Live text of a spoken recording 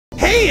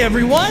Hey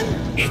everyone,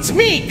 it's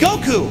me,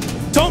 Goku!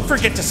 Don't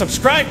forget to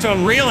subscribe to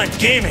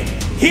UnrealEntGaming.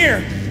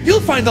 Here, you'll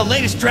find the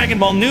latest Dragon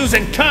Ball news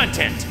and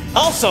content.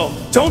 Also,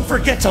 don't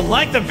forget to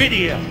like the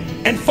video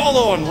and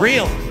follow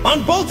Unreal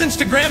on both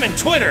Instagram and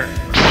Twitter.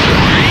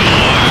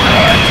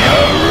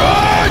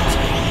 Kakarot!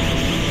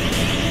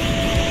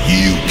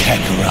 You,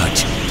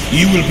 Kakarot,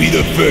 you will be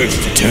the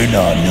first to turn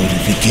on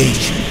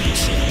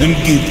notifications. And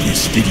give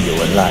this video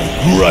a like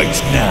right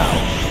now,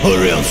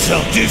 or else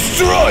I'll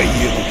destroy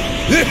you!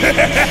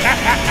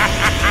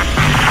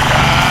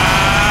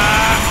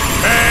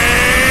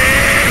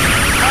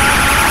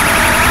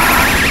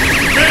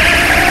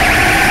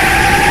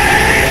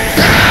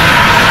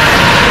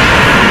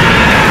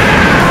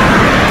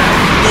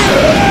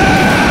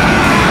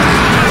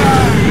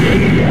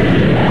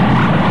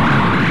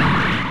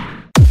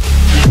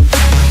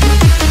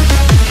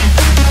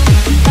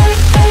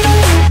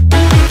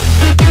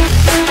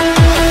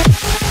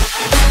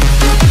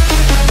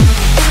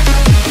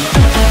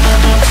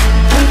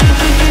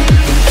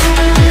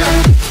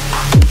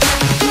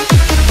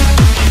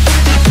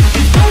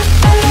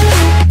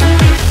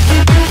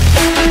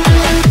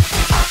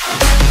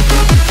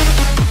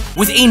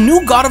 With a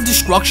new god of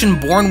destruction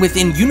born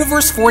within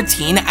Universe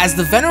 14, as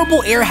the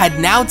Venerable Heir had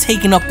now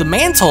taken up the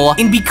mantle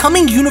in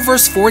becoming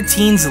Universe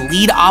 14's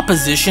lead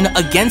opposition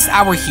against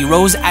our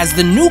heroes, as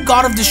the new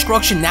god of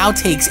destruction now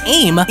takes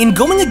aim in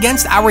going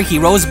against our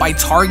heroes by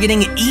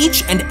targeting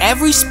each and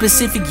every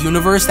specific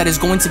universe that is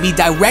going to be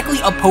directly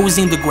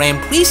opposing the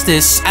Grand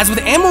Priestess. As with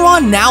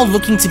Amaron now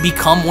looking to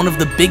become one of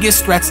the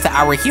biggest threats to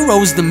our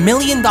heroes, the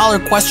million-dollar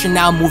question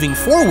now moving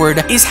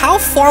forward is how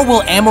far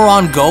will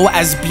Amaron go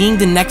as being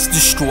the next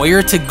destroyer,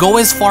 to go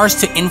as far as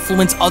to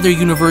influence other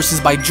universes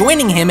by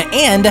joining him,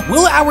 and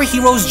will our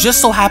heroes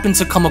just so happen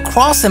to come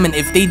across him, and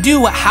if they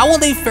do, how will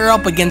they fare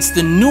up against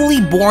the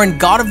newly born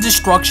god of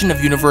destruction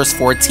of Universe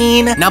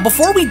 14? Now,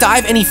 before we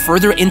dive any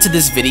further into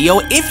this video,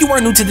 if you are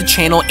new to the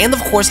channel and of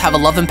course have a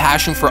love and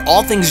passion for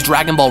all things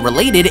Dragon Ball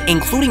related,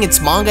 including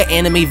its manga,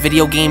 anime,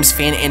 video games,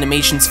 fan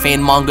animations,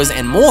 fan mangas,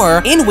 and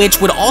more, in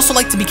which would also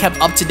like to be kept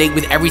up to date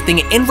with everything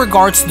in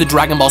regards to the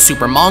Dragon Ball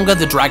Super manga,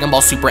 the Dragon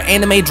Ball Super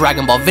anime,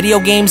 Dragon Ball video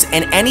games,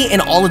 and any and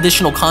all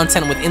additional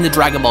content within the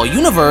Dragon Ball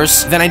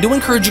universe, then I do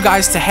encourage you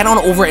guys to head on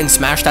over and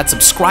smash that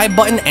subscribe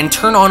button and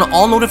turn on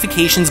all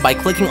notifications by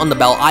clicking on the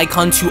bell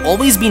icon to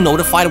always be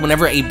notified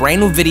whenever a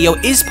brand new video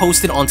is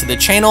posted onto the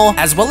channel,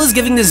 as well as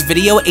giving this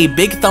video a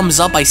big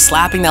thumbs up by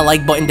slapping that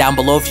like button down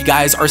below if you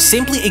guys are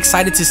simply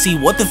excited to see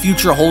what the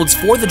future holds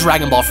for the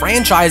Dragon Ball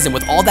franchise. And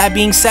with all that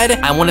being said,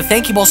 I want to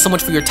thank you all so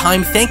much for your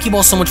time, thank you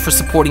all so much for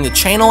supporting the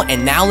channel,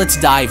 and now let's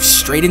dive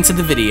straight into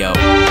the video.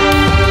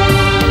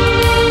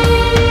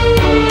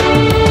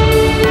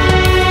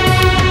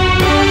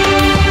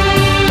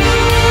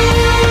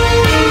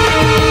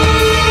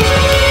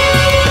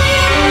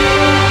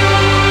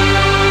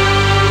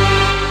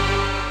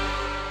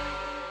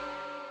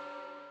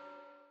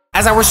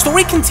 As our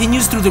story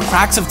continues through the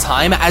cracks of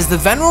time, as the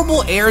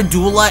Venerable Heir,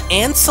 Dula,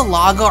 and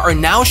Salaga are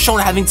now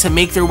shown having to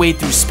make their way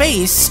through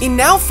space, in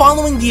now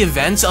following the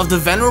events of the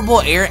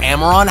Venerable Heir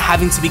Amaron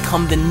having to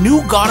become the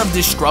new god of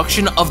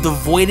destruction of the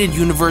voided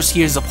universe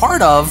he is a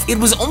part of, it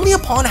was only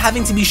upon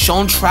having to be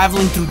shown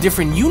traveling through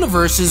different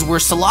universes where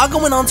Salaga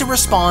went on to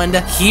respond,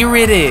 "Here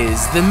it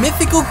is, the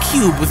mythical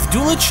cube," with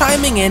Dula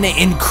chiming in,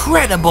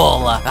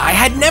 "Incredible! I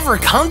had never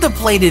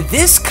contemplated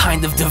this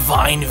kind of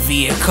divine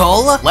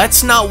vehicle."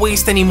 Let's not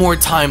waste any more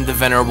time, the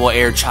Venerable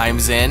Heir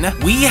chimes in.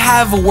 "We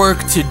have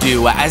work to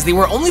do," as they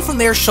were only from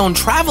there shown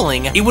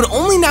traveling. It would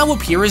only now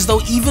appear as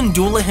though even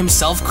Dula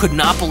himself could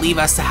not believe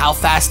as to how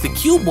fast the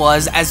cube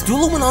was, as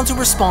Dula went on to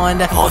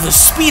respond, "Oh, the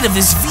speed of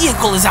this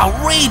vehicle is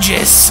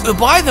outrageous.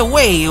 By the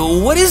way,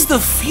 what is the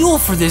fuel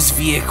for this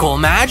vehicle?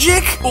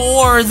 Magic?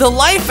 Or the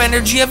life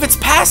energy of its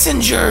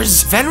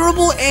passengers?"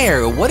 "Venerable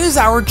Heir, what is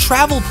our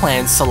travel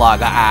plan?"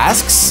 Salaga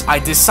asks. "I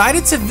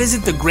decided to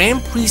visit the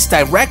Grand Priest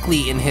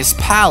directly in his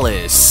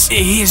palace."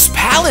 "His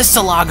palace?"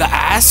 Salaga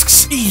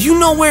asks. "You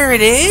know where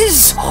it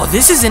is?" "Oh,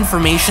 this is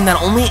information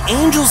that only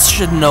angels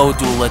should know,"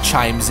 Dula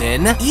chimes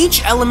in.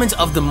 "Each element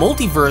of the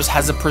multiverse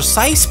has a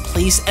precise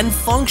place and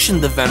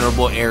function," the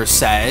Venerable Heir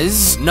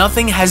says.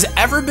 "Nothing has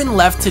ever been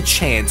left to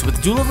chance,"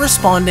 with Dula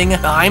responding,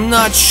 "I'm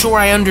not sure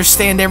I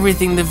understand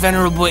everything, the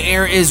Venerable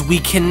Heir, is we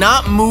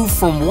cannot move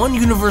from one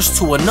universe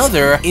to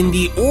another in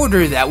the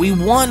order that we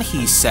want,"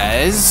 he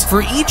says.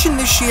 "For each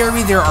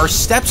initiary there are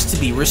steps to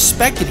be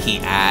respected," he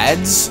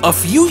adds. "A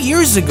few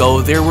years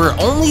ago, there were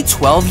only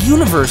 12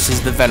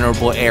 universes," the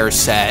Venerable Heir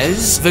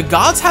says. "The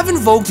gods have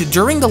invoked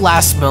during the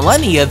last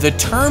millennia the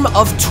term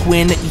of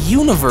twin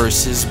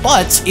universes,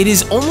 but it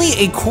is only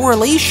a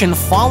correlation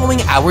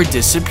following our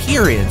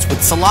disappearance,"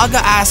 with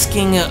Salaga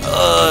asking,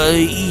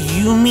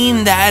 you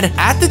mean that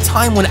at the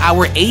time when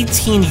our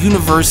 18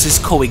 universes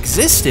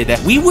coexisted,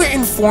 we were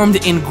informed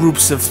in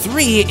groups of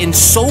 3 in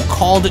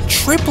so-called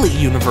triplet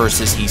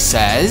universes," he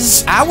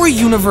says. "Our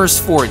Universe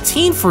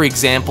 14, for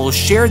example,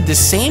 shared the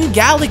same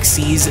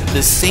galaxy cities,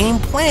 the same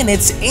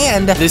planets,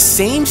 and the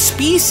same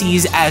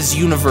species as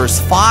Universe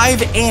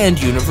 5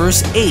 and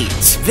Universe 8.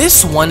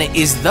 This one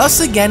is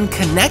thus again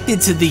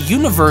connected to the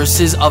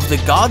universes of the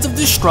Gods of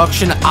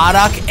Destruction,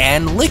 Arak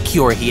and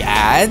Liquor, he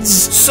adds.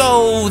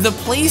 So, the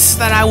place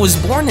that I was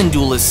born in,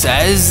 Dula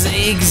says,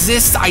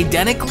 exists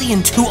identically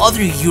in 2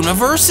 other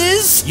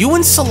universes? You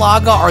and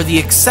Salaga are the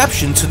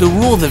exception to the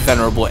rule, the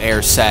Venerable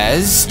Heir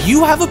says.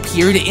 You have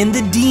appeared in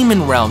the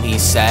Demon Realm, he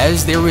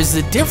says. There is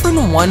a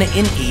different one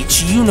in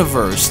each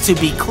universe. To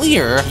be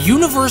clear,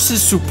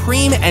 Universes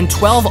Supreme and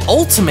 12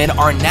 Ultimate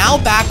are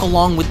now back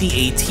along with the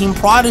 18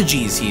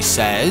 Prodigies, he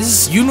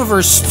says.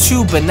 Universe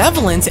 2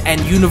 Benevolent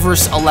and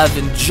Universe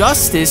 11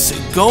 Justice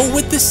go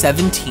with the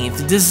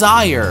 17th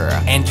Desire.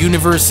 And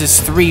Universes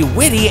 3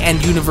 Witty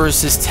and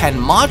Universes 10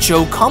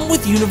 Macho come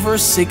with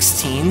Universe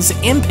 16's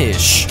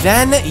Impish.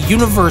 Then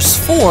Universe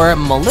 4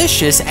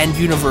 Malicious and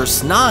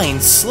Universe 9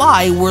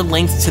 Sly were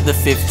linked to the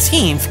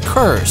 15th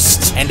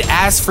Cursed. And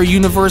as for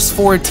Universe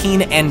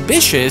 14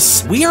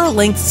 Ambitious, we are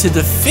linked to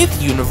the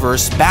 5th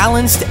Universe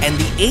Balanced and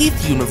the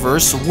 8th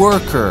Universe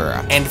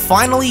Worker. And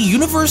finally,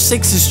 Universe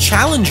 6's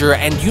Challenger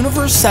and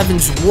Universe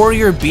 7's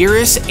Warrior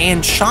Beerus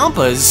and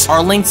Champas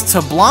are linked to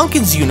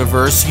Blanca's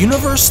universe,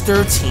 Universe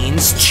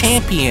 13's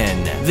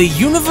Champion. The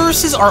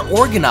universes are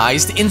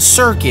organized in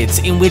circuits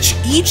in which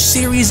each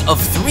series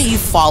of 3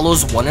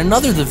 follows one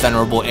another, the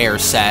Venerable Heir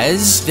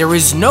says. There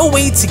is no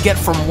way to get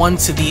from one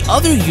to the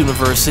other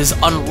universes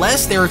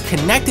unless they are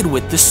connected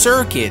with the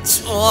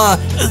circuits.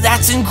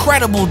 That's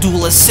incredible,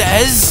 Dula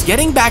says.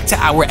 Getting back to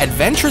our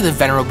adventure, the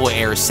Venerable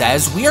Heir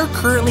says, we are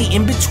currently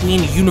in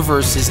between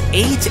Universes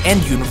 8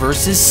 and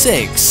Universes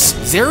 6.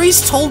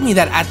 Zeres told me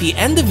that at the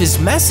end of his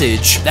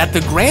message, that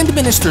the Grand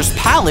Minister's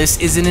palace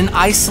is in an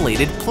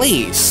isolated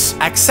place,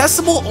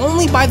 accessible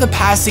only by the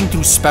passing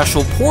through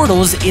special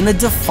portals in a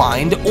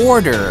defined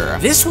order.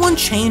 This one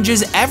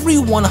changes every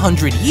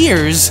 100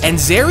 years, and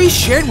Zeres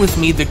shared with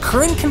me the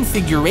current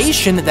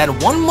configuration that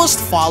one must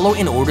follow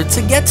in order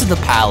to get to the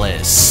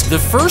palace. The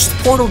first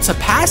portal to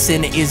pass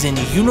in is in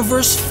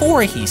Universe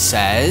 4, he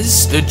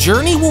says. The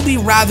journey will be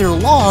rather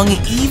long,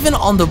 even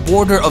on the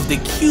border of the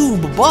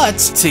cube, but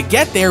to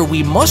get there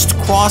we must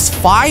cross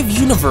 5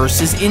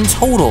 universes in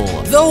total.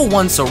 Though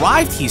once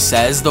arrived, he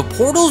says, the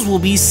portals will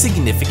be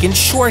significant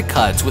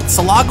shortcuts, with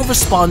Salaga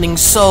responding,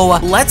 so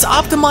let's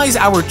optimize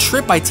our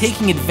trip by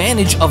taking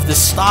advantage of the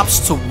stops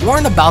to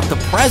warn about the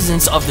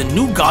presence of the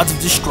new Gods of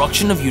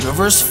Destruction of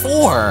Universe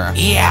 4.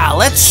 Yeah,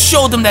 let's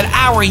show them that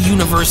our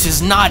universe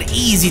is not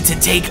easy to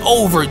take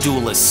over,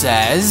 Dula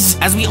says.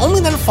 As we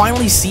only then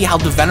finally see how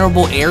the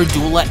Venerable Heir,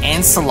 Dula,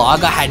 and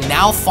Salaga had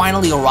now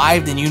finally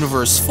arrived in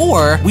Universe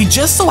 4, we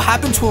just so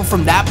happen to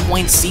from that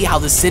point see how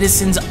the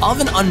citizens of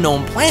an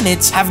unknown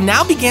planet have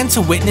now began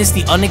to witness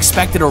the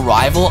unexpected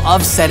arrival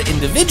of said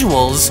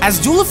individuals, as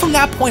Dula from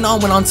that point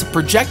on went on to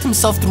project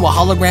himself through a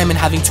hologram and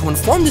having to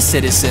inform the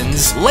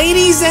citizens,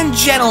 ladies and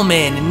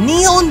gentlemen,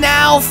 kneel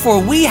now,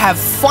 for we have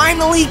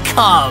finally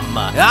come.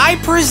 I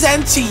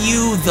present to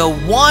you the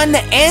one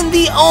and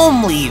the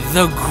only,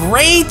 the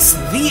great,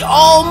 the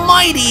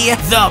almighty,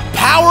 the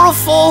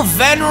powerful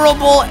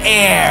Venerable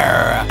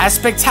Heir. As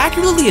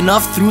spectacularly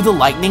enough through the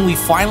lightning, we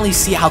finally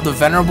see how the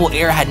Venerable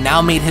Heir had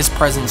now made his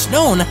presence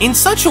known in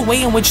such a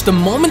way in which the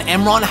moment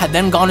Emron had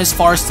then gone as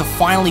far as to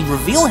finally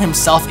reveal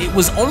himself, it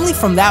was only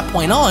from that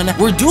point on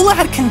where Dula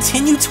had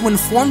continued to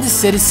inform the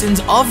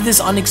citizens of this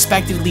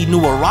unexpectedly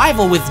new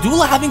arrival, with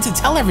Dula having to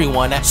tell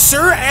everyone,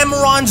 Sir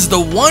Emron's the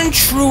one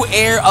true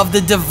heir of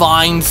the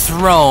divine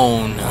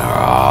throne.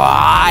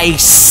 I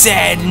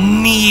said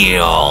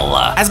kneel.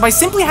 As by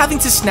simply having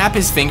to snap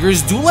his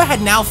fingers, Dula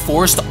had now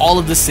forced all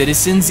of the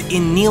citizens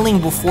in kneeling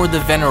before the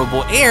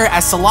Venerable Heir.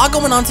 As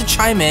Salaga went on to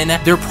chime in,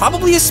 they're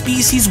probably a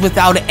species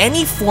without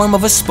any form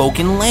of a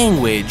spoken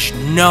language.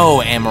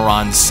 No,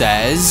 Amaron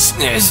says.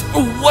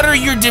 What are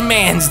your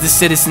demands? The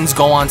citizens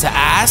go on to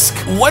ask.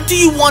 What do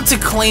you want to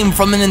claim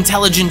from an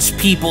intelligent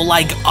people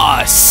like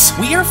us?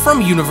 We are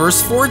from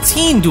Universe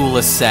 14,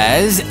 Dula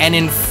says, and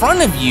in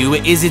front of you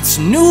is its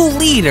new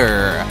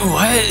leader.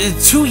 What?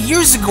 2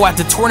 years ago at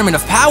the Tournament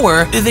of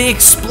Power, they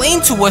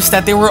explained to us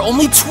that there were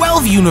only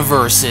 12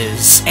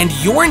 universes, and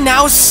you're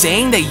now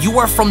saying that you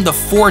are from the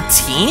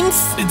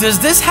 14th? Does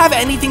this have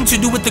anything to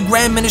do with the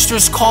Grand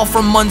Minister's call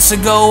from months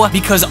ago?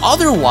 Because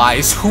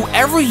otherwise,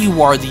 whoever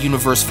you are, the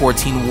Universe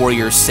 14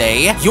 warriors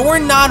say, you're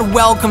not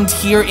welcomed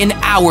here in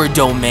our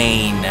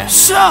domain.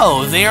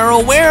 So, they are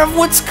aware of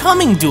what's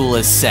coming,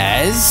 Dula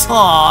says.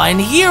 Aw,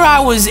 and here I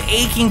was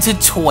aching to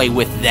toy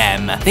with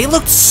them. They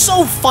looked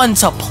so fun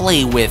to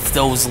play with,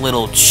 those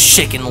little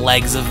chicken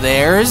legs of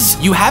theirs.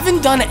 You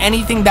haven't done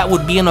anything that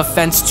would be an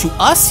offense to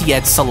us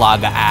yet,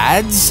 Salaga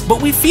adds,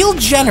 but we feel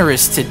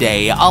generous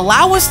today.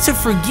 Allow us to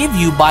forgive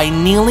you by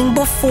kneeling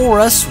before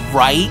us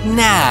right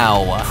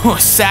now.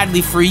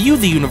 Sadly for you,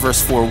 the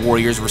Universe 4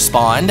 warriors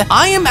respond,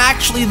 I am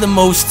actually the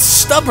most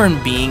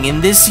stubborn being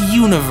in this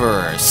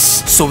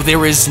universe, so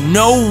there is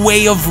no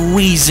way of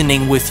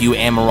reasoning with you,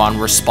 Amaron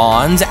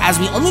responds, as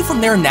we only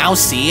from there now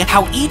see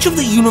how each of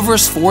the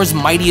Universe 4's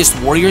mightiest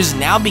warriors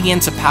now began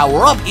to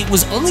power up. It was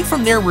was only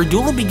from there where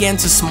Dula began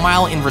to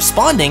smile in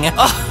responding,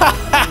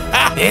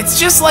 "It's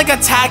just like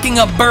attacking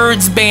a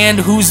bird's band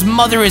whose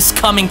mother is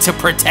coming to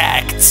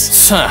protect.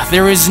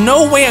 There is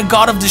no way a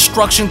god of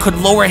destruction could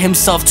lower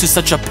himself to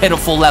such a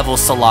pitiful level,"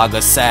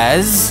 Salaga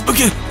says.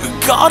 Okay,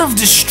 god of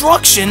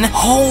destruction?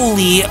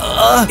 Holy,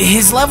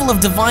 his level of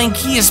divine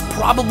ki is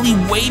probably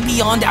way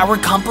beyond our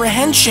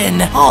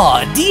comprehension.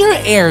 Aw, dear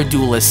Air,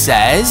 Dula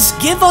says,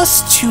 "Give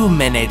us 2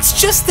 minutes,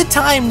 just the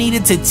time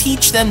needed to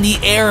teach them the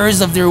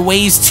errors of their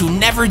ways to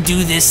never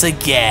do this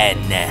again."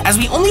 As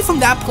we only from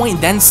that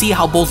point then see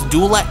how both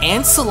Dula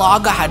and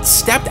Salaga had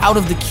stepped out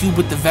of the cube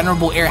with the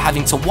Venerable Air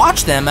having to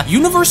watch them,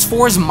 Universe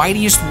 4's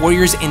mightiest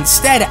warriors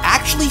instead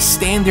actually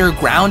stand their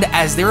ground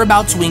as they're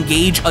about to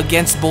engage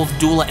against both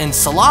Dula and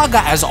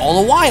Salaga, as all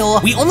the while,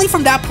 we only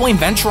from that point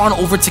venture on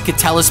over to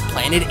Catella's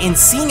planet and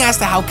seeing as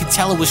to how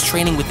Catella was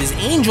training with his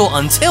angel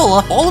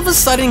until, all of a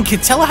sudden,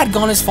 Catella had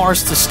gone as far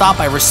as to stop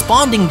by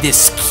responding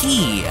this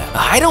key.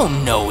 "I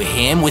don't know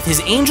him," with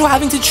his angel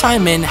having to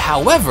chime in,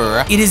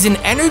 "However, it is an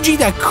energy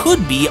that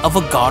could be of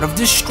a god of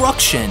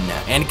destruction.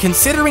 And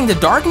considering the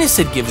darkness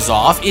it gives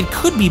off, it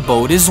could be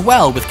Bode as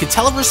well," with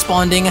Catella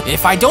responding,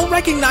 "If I don't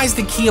recognize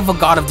the key of a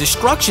god of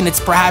destruction, it's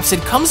perhaps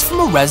it comes from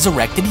a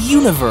resurrected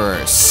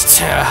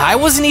universe. I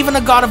wasn't even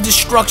a god of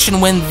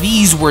destruction when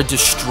these were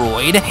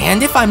destroyed,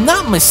 and if I'm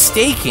not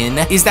mistaken,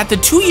 is that the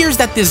 2 years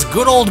that this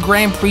good old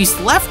Grand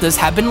Priest left us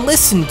have been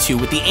listened to,"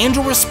 with the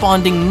angel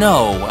responding,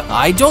 "No,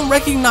 I don't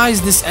recognize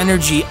this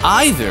energy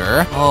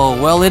either. Oh,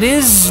 well, it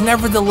is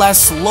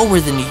nevertheless lower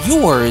than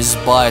yours,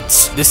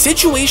 but the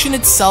situation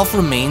itself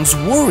remains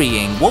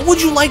worrying. What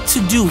would you like to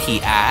do?"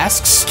 he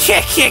asks.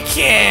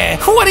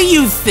 "What do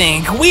you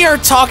think? We are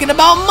talking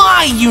about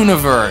my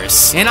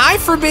universe, and I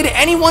forbid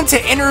anyone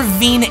to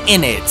intervene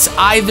in it,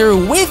 either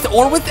with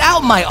or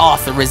without my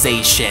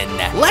authorization.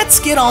 Let's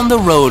get on the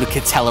road,"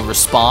 Catella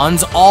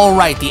responds. "All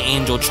right," the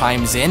angel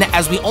chimes in,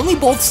 as we only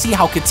both see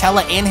how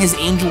Catella and his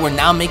angel were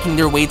now making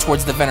their way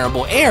towards the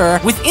Venerable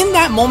Air. Within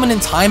that moment in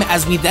time,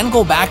 as we then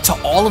go back to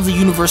all of the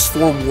Universe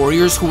 4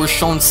 warriors who were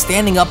shown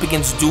standing up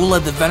against Dula,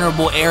 the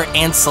Venerable Air,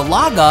 and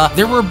Salaga,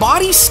 there were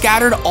bodies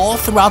scattered all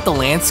throughout the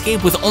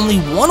landscape, with only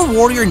one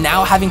warrior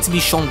now having to be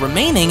shown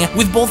remaining,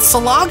 with both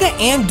Salaga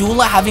and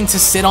Dula having to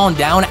sit on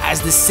down as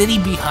the city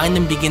behind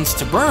them begins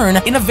to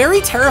burn. In a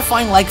very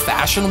terrifying-like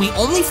fashion, we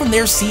only from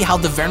there see how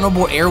the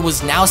Venerable Air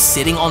was now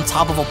sitting on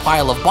top of a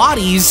pile of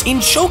bodies, in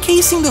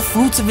showcasing the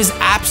fruits of his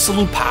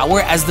absolute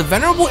power, as the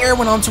Venerable Air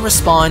went on to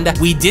respond,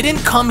 "We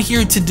didn't come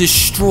here to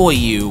destroy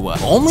you,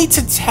 only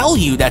to tell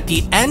you that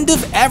the end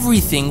of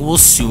everything will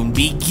soon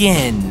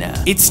begin.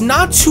 It's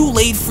not too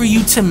late for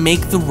you to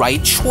make the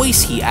right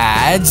choice," he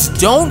adds.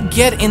 "Don't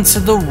get into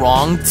the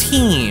wrong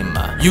team.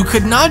 You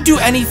could not do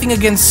anything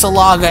against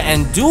Salaga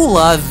and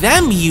Dula,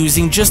 them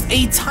using just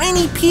a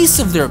tiny piece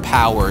of their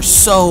power,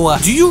 so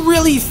do you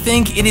really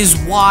think it is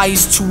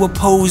wise to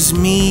oppose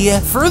me?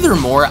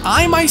 Furthermore,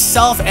 I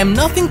myself am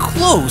nothing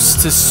close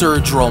to Sir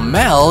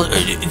Dromel."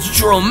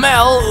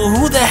 Dromel?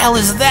 Who the hell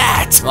is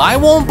that? "I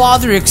won't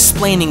bother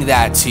explaining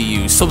that to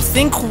you, so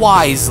think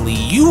wisely.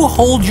 You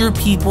hold your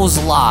people's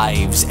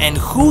lives, and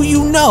who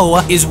you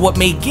know is what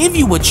may give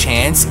you a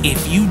chance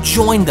if you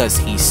joined us,"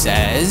 he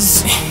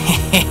says.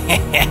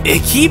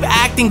 "Keep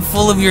acting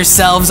full of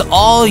yourselves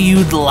all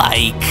you'd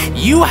like.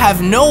 You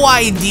have no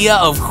idea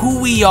of who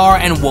we are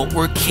and what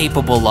we're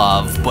capable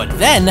of." But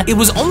then, it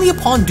was only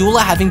upon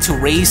Dula having to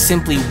raise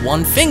simply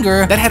one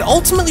finger that had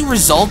ultimately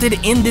resulted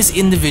in this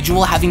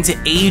individual having to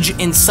age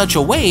in such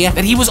a way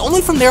that he was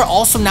only from there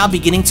also now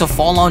beginning to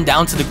fall on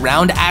down to the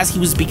ground as he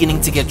was beginning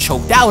to get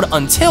choked out,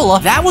 until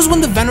that was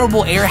when the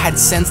Venerable Air had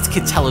sensed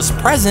Catella's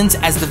presence,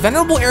 as the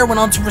Venerable Air went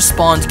on to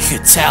respond,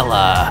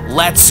 "Catella,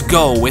 let's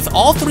go," with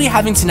all three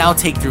having to now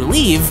take their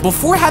leave.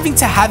 Before having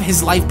to have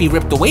his life be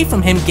ripped away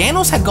from him,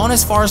 Ganos had gone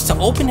as far as to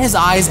open his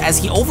eyes as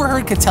he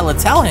overheard Catella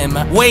tell him,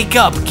 "Wake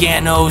up,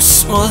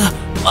 Ganos."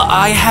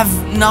 "I have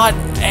not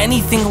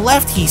anything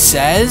left," he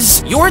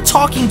says. "You're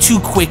talking too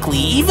quickly,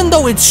 even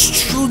though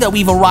it's true that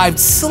we've arrived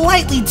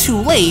slightly too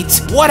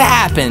late. What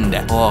happened?"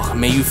 "Oh,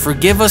 may you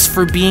forgive us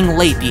for being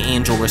late," the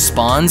angel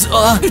responds.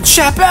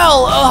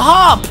 Chapel,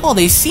 hop!" "Oh,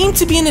 they seem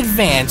to be in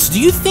advance. Do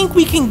you think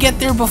we can get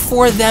there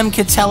before them?"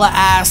 Catella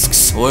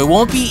asks. "Oh, it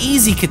won't be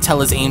easy,"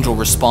 Catella's angel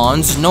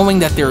responds, knowing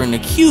that they're in a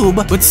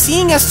cube, but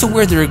seeing as to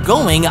where they're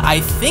going, I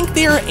think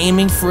they are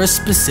aiming for a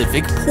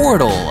specific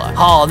portal.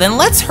 "Oh, then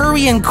let's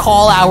hurry and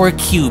call our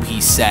cube," he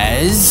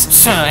says.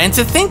 "And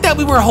to think that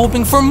we were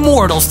hoping for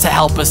mortals to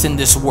help us in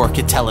this work,"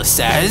 Catella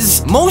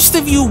says. "Most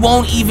of you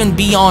won't even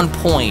be on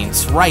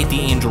point." "Right,"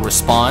 the angel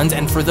responds,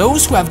 "and for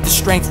those who have the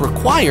strength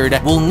required,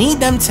 we'll need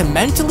them to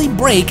mentally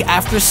break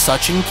after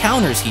such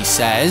encounters," he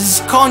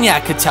says.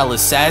 "Cognac," Catella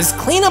says,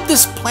 "clean up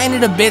this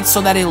planet a bit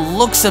so that it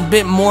looks a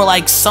bit more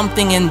like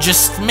something and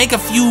just make a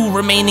few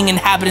remaining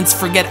inhabitants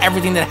forget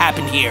everything that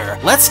happened here.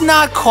 Let's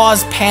not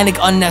cause panic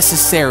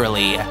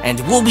unnecessarily, and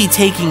we'll be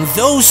taking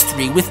those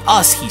three with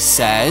us," he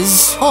says.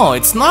 says. Oh,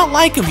 it's not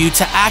like of you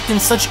to act in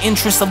such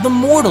interest of the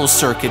mortals,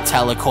 Sir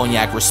Catella,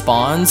 Cognac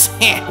responds.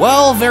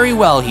 Well, very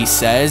well, he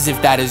says,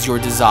 if that is your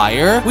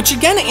desire. Which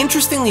again,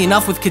 interestingly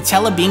enough, with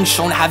Catella being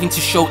shown having to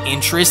show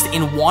interest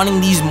in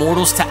wanting these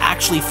mortals to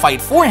actually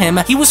fight for him,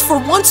 he was for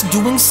once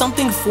doing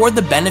something for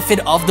the benefit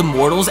of the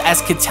mortals,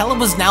 as Catella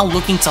was now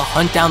looking to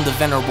hunt down the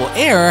Venerable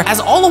Heir, as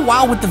all the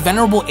while with the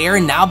Venerable Heir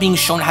now being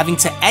shown having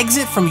to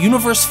exit from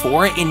Universe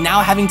 4 and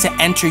now having to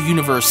enter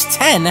Universe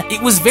 10,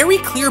 it was very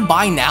clear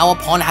by now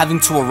upon having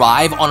to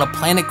arrive on a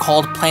planet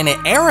called Planet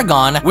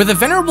Aragon, where the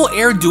Venerable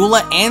Heir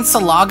Dula and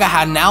Salaga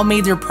had now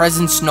made their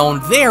presence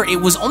known there. It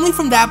was only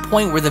from that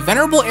point where the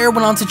Venerable Heir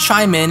went on to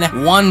chime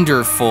in,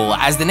 wonderful.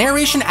 As the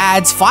narration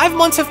adds, 5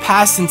 months have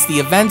passed since the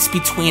events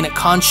between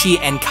Kanshi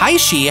and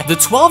Kaishi. The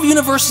 12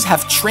 universes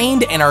have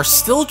trained and are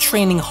still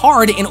training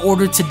hard in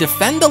order to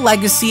defend the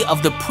legacy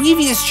of the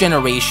previous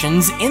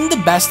generations in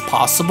the best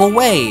possible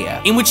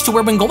way. In which to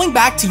where when going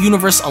back to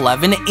Universe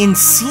 11, in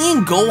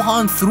seeing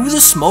Gohan through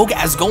the smoke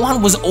as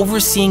Gohan was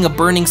overseeing a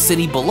burning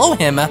city below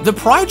him, the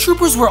Pride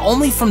Troopers were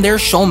only from there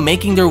shown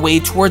making their way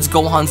towards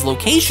Gohan's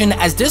location,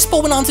 as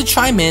Dispo went on to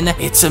chime in,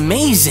 it's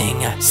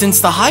amazing.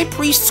 Since the High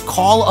Priest's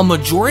call, a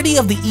majority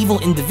of the evil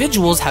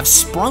individuals have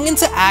sprung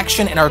into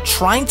action and are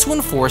trying to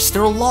enforce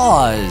their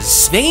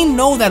laws. They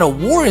know that a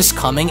war is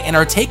coming and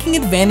are taking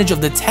advantage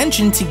of the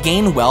tension to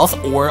gain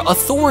wealth or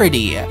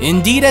authority.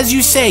 Indeed, as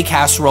you say,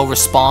 Casserole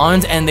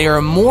responds, and they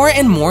are more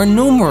and more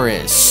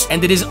numerous.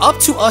 And it is up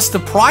to us, the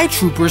Pride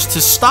Troopers,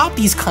 to stop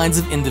these kinds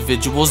of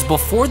individuals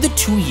before the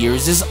 2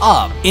 years is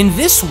up. In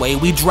this way,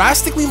 we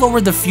drastically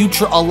lower the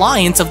future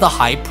alliance of the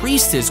High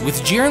Priestess,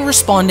 with Jiren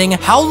responding,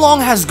 how long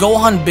has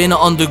Gohan been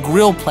on the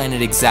Grill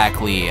planet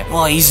exactly?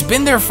 Well, he's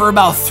been there for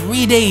about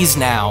 3 days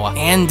now,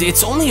 and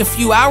it's only a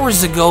few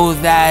hours ago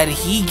that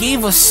he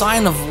gave a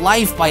sign of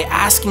life by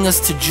asking us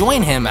to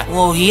join him.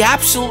 Well, he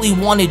absolutely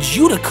wanted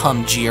you to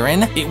come,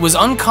 Jiren. It was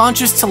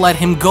unconscious to let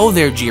him go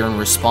there, Jiren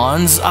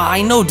responds.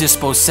 I know,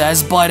 Dispo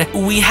says, but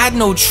we had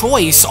no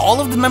choice. All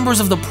of the members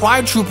of the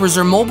Pride Troopers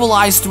are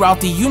mobilized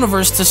throughout the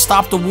universe to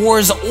stop the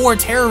wars or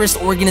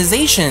terrorist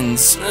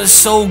organizations.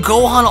 So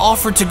Gohan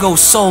offered to go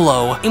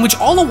solo, in which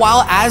all the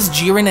while as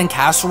Jiren and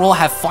Casserole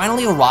have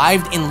finally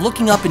arrived and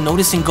looking up and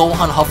noticing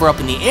Gohan hover up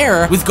in the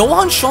air, with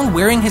Gohan shown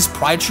wearing his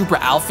Pride Trooper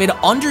outfit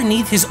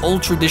underneath his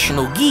old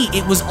traditional gi,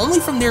 it was only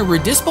from there where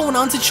Dispo went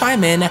on to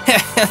chime in,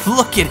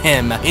 look at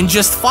him. In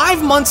just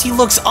 5 months he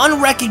looks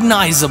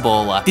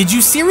unrecognizable. Did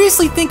you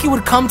seriously think it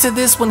would come to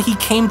this when he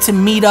came to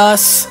meet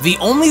us? The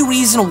only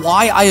reason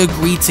why I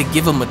agreed to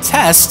give him a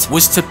test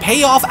was to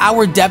pay off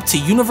our debt to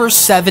Universe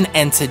 7,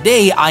 and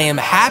today I am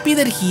happy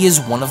that he is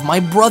one of my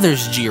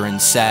brothers, Jiren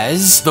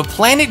says. The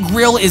planet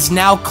Grill is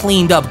now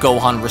cleaned up,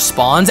 Gohan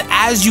responds,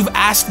 as you've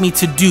asked me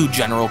to do,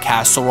 General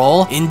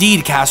Casserole.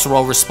 Indeed,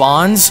 Casserole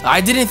responds.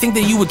 I didn't think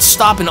that you would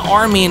stop an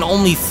army in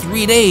only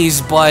 3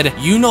 days, but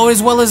you know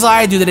as well as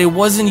I do that it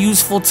wasn't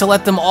useful to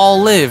let them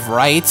all live,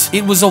 right?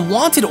 It was a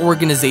wanted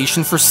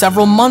organization for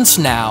several months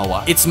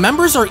now. Its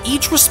members are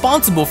each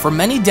responsible for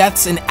many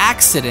deaths and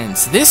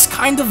accidents. This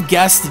kind of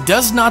guest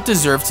does not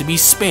deserve to be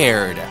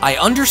spared. I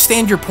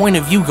understand your point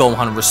of view,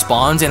 Gohan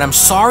responds, and I'm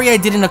sorry I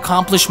didn't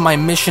accomplish my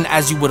mission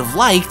as you would have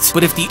liked,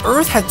 but if the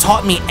Earth had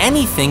taught me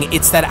anything,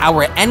 it's that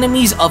our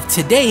enemies of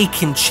today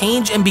can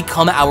change and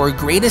become our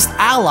greatest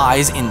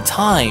allies in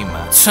time.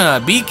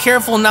 Be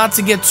careful not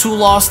to get too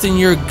lost in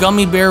your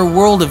gummy bear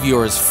world of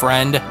yours,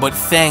 friend, but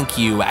thank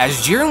you.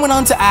 As Jiren went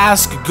on to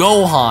ask,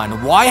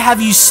 Gohan, why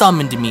have you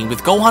summoned me?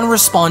 With Gohan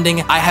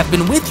responding, I have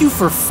been with you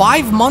for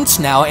 5 months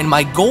now, and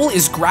my goal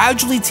is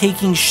gradually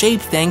taking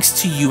shape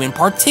thanks to you in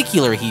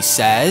particular, he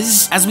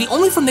says. As we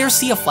only from there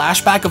see a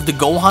flashback of the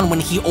Gohan when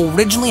he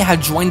originally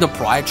had joined the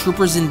Pride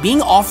Troopers and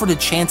being offered a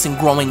chance in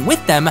growing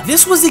with them.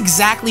 This was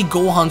exactly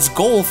Gohan's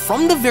goal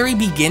from the very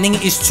beginning,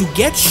 is to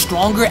get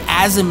stronger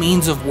as a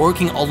means of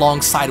working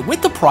alongside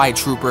with the Pride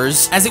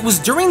Troopers, as it was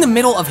during the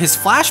middle of his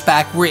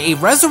flashback where a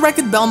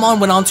resurrected Belmod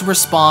went on to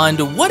respond,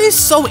 what is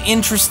so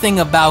interesting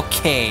about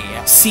K?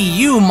 See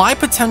you, my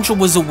potential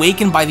was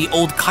awakened by the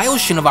old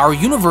Kaioshin of our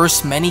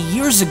universe many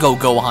years ago,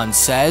 Gohan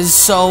says,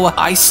 so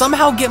I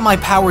somehow get my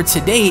power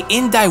today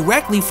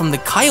indirectly from the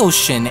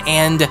Kaioshin,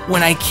 and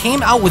when I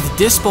came out with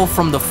Dispo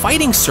from the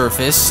fighting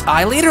surface,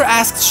 I later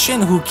asked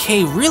Shin who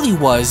K really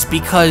was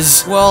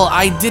because, well,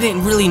 I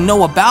didn't really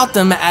know about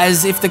them,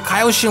 as if the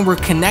Kaioshin were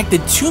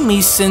connected to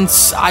me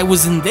since I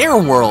was in their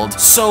world,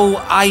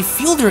 so I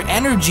feel their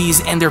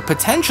energies and their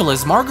potential.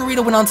 As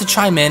Margarita went on to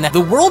chime in, the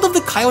world of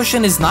the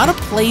Kaioshin is not a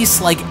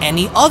place like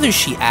any other,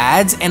 she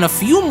adds, and a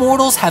few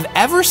mortals have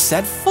ever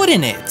set foot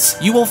in it.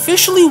 You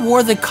officially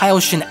wore the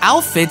Kaioshin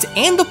outfit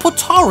and the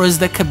Potaras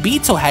that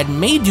Kibito had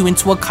made you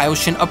into a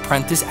Kaioshin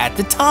apprentice at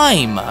the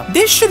time.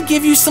 This should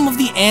give you some of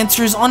the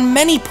answers on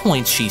many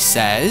points, she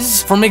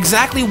says. From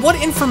exactly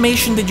what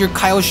information did your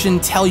Kaioshin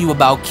tell you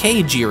about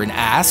K, Jiren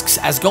asks,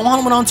 as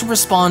Gohan went on to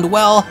respond,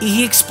 well,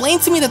 he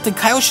explained to me that the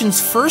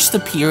Kaioshins first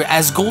appear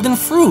as golden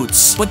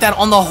fruits, but that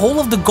on the whole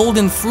of the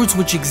golden fruits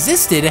which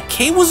existed,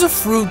 K was a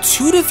fruit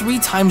 2 to 3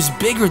 times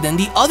bigger than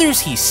the others,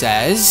 he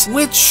says,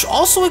 which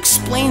also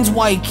explains explains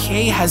why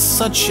K has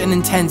such an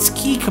intense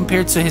ki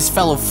compared to his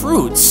fellow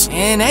fruits.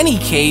 In any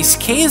case,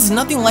 K is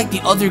nothing like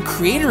the other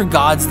creator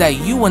gods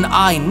that you and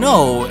I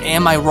know.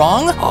 Am I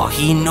wrong? Oh,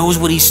 he knows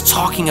what he's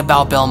talking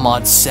about,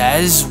 Belmod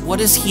says. What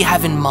does he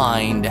have in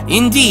mind?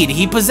 Indeed,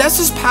 he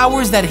possesses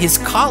powers that his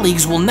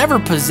colleagues will never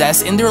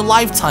possess in their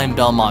lifetime,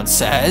 Belmod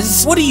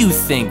says. What do you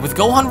think? With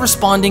Gohan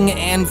responding,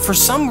 and for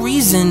some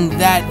reason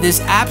that this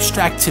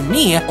abstract to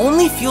me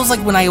only feels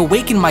like when I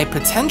awaken my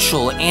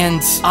potential,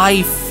 and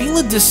I feel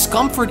a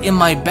discomfort in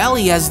my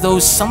belly as though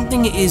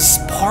something is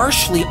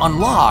partially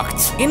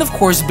unlocked. And of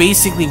course,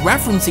 basically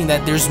referencing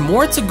that there's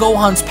more to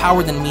Gohan's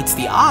power than meets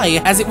the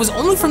eye, as it was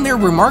only from there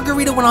where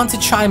Margarita went on to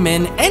chime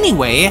in,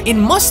 anyway, it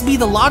must be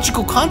the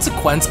logical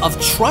consequence of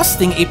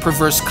trusting a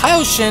perverse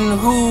Kaioshin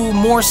who,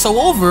 more so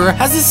over,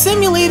 has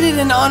assimilated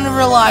an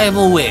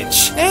unreliable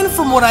witch. And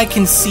from what I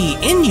can see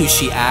in you,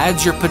 she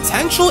adds, your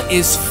potential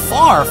is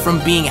far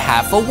from being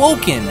half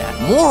awoken.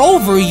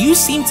 Moreover, you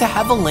seem to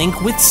have a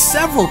link with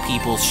several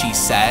people, she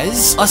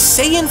says. A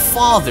Saiyan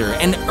father,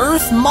 an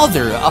Earth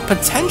mother, a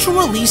potential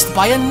released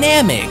by a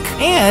Namek,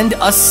 and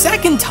a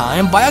second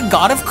time by a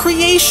god of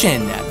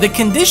creation. The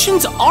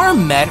conditions are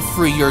met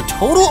for your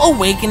total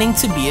awakening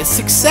to be a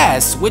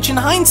success, which in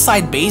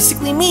hindsight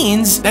basically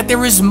means that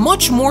there is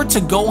much more to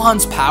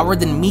Gohan's power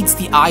than meets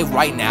the eye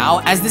right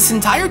now, as this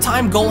entire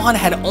time Gohan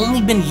had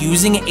only been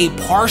using a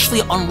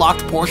partially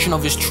unlocked portion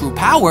of his true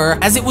power,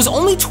 as it was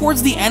only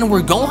towards the end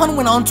where Gohan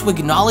went on to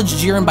acknowledge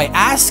Jiren by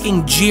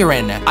asking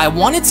Jiren, I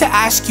wanted to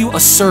ask you a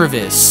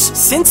service.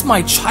 Since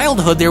my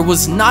childhood, there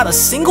was not a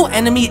single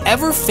enemy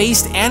ever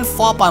faced and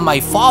fought by my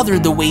father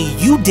the way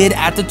you did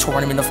at the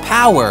Tournament of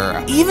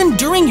Power. Even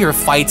during your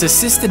fights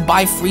assisted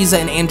by Frieza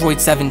and Android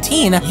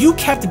 17, you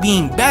kept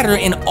being better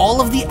in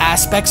all of the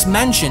aspects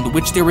mentioned,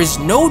 which there is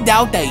no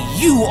doubt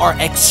that you are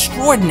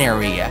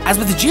extraordinary. As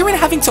with Jiren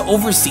having to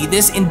oversee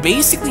this and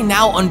basically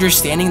now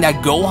understanding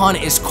that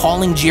Gohan is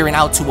calling Jiren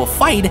out to a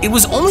fight, it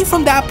was only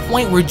from that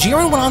point where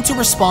Jiren went on to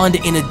respond,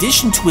 in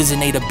addition to his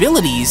innate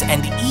abilities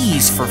and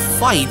ease for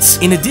fights.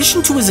 In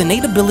addition to his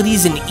innate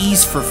abilities and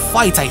ease for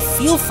fights, I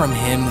feel from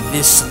him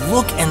this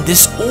look and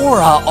this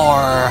aura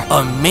are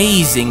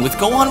amazing, with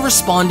Gohan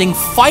responding,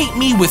 fight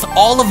me with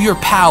all of your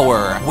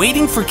power.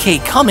 Waiting for K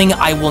coming,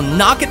 I will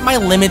knock at my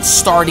limits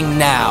starting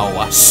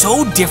now.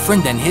 So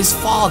different than his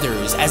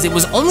father's, as it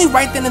was only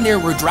right then and there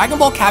where Dragon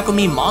Ball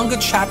Kakumei manga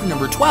chapter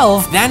number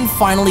 12 then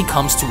finally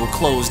comes to a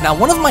close. Now,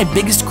 one of my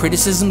biggest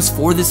criticisms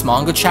for this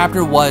manga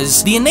chapter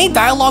was the innate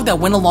dialogue that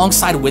went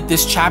alongside with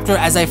this chapter,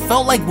 as I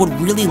felt like what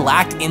really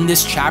lacked in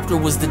this chapter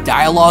was the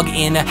dialogue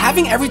in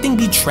having everything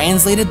be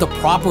translated the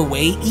proper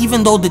way,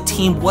 even though the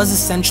team was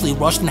essentially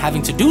rushed in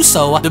having to do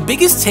so. The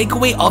biggest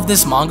takeaway of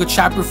this manga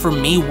chapter for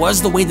me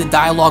was the way the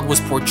dialogue was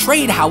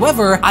portrayed.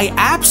 However, I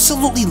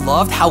absolutely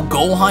loved how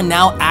Gohan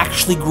now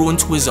actually grew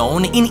into his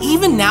own, and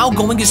even now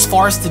going as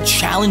far as to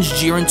challenge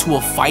Jiren to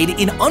a fight,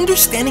 in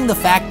understanding the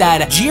fact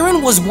that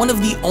Jiren was one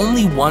of the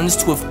only ones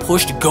to have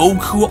pushed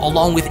Goku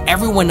along with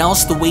everyone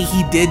else the way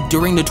he did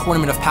during the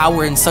Tournament of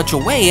Power in such a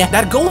way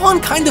that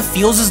Gohan kind of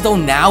feels as though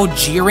now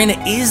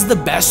Jiren is the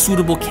best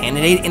suitable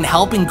candidate in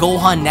helping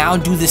Gohan now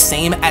do the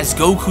same as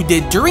Goku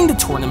did during the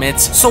tournament.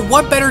 So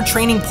what better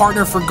training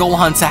partner for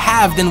Gohan to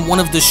have than one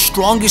of the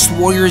strongest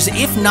warriors,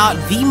 if not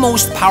the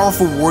most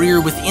powerful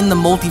warrior within the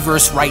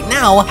multiverse right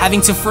now,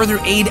 having to further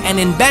aid and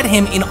embed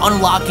him in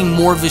unlocking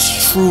more of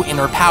his true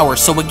inner power.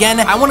 So again,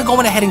 I want to go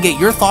ahead and get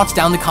your thoughts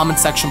down in the comment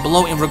section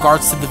below in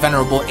regards to the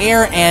Venerable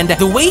Heir and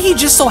the way he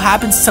just so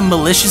happens to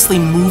maliciously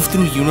move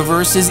through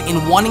universes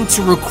in wanting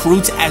to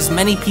recruit as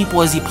many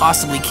people as he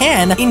possibly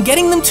can, in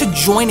getting them to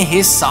join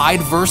his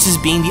side versus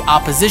being the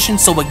opposition.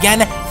 So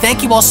again,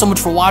 thank you all so much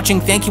for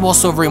watching. Thank you all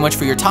so very much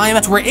for your time.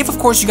 To where if of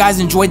course you guys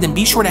enjoyed, then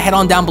be sure to head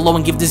on down below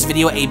and give this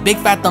video a big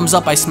fat thumbs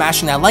up by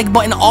smashing that like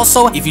button.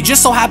 Also, if you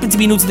just so happen to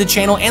be new to the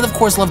channel and of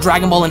course love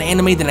Dragon Ball and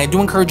anime, then I do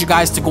encourage you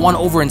guys to go on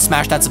over and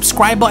smash that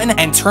subscribe button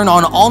and turn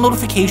on all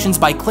notifications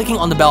by clicking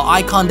on the bell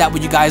icon. That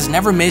way you guys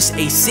never miss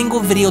a single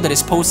video that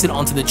is posted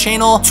onto the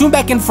channel. Tune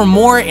back in for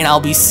more, and I'll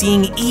be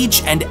seeing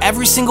each and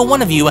every single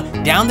one of you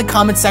down in the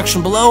comment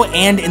section below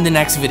and in the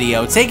next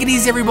video. Take it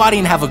easy, everybody,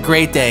 and have a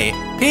great day.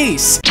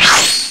 Peace.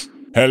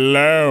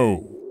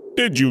 Hello.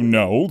 Did you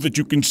know that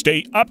you can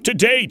stay up to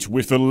date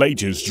with the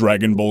latest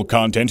Dragon Ball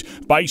content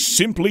by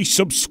simply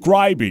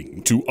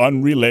subscribing to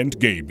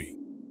UnrealEntGaming?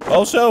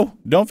 Also,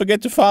 don't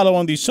forget to follow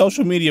on these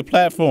social media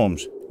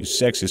platforms, you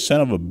sexy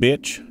son of a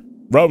bitch.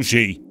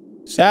 Roshi.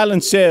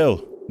 Silent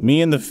Cell,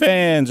 me and the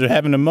fans are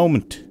having a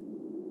moment.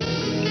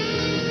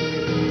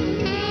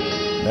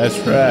 That's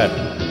right.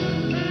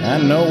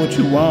 I know what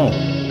you want.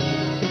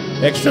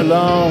 Extra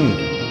long,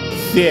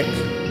 thick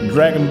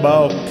Dragon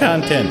Ball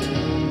content.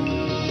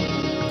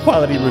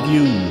 Quality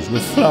reviews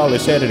with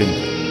flawless editing.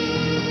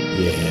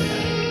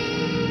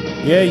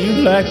 Yeah,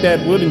 you'd like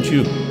that, wouldn't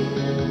you?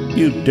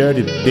 You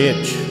dirty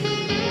bitch.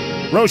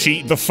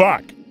 Roshi, the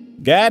fuck?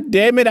 God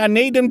damn it, I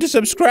need them to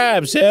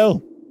subscribe,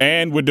 Cell.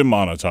 And we're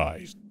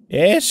demonetized.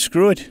 Yeah,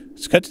 screw it.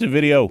 Let's cut to the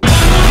video.